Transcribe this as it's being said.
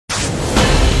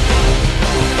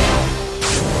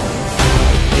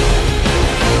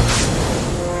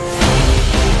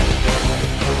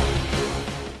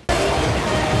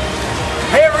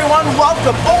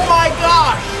welcome. Oh my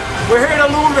gosh. We're here in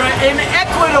Alumbra in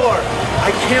Ecuador. I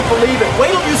can't believe it.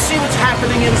 Wait till you see what's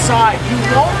happening inside. You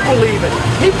won't believe it.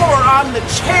 People are on the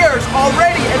chairs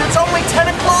already and it's only 10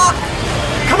 o'clock.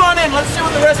 Come on in, let's see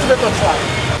what the rest of it looks like.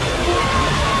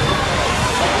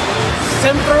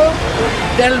 Centro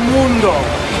del mundo,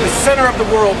 the center of the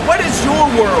world. What is your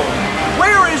world?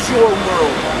 Where is your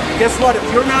world? Guess what? If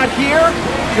you're not here,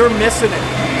 you're missing it.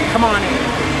 Come on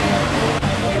in.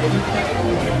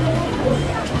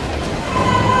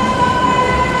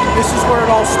 This is where it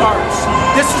all starts.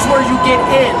 This is where you get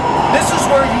in. This is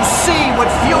where you see what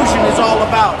FuXion is all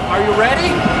about. Are you ready?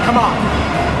 Come on.